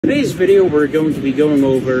Today's video, we're going to be going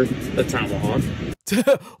over the Tomahawk.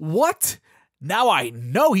 What? Now I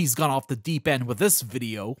know he's gone off the deep end with this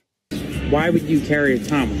video. Why would you carry a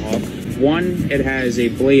Tomahawk? One, it has a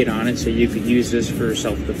blade on it, so you could use this for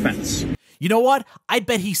self-defense. You know what? I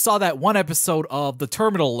bet he saw that one episode of The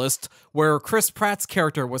Terminal List where Chris Pratt's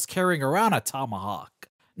character was carrying around a tomahawk.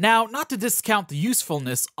 Now, not to discount the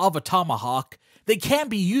usefulness of a tomahawk, they can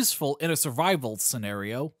be useful in a survival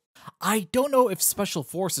scenario. I don't know if Special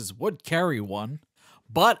Forces would carry one,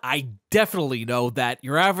 but I definitely know that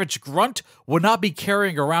your average grunt would not be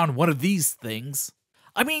carrying around one of these things.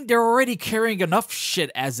 I mean, they're already carrying enough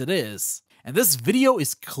shit as it is, and this video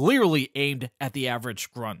is clearly aimed at the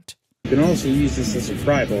average grunt. You can also use this as a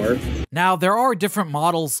pry bar. Now, there are different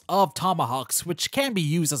models of tomahawks which can be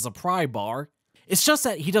used as a pry bar. It's just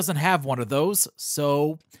that he doesn't have one of those,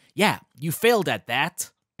 so yeah, you failed at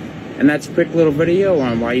that. And that's a quick little video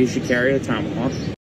on why you should carry a Tomahawk.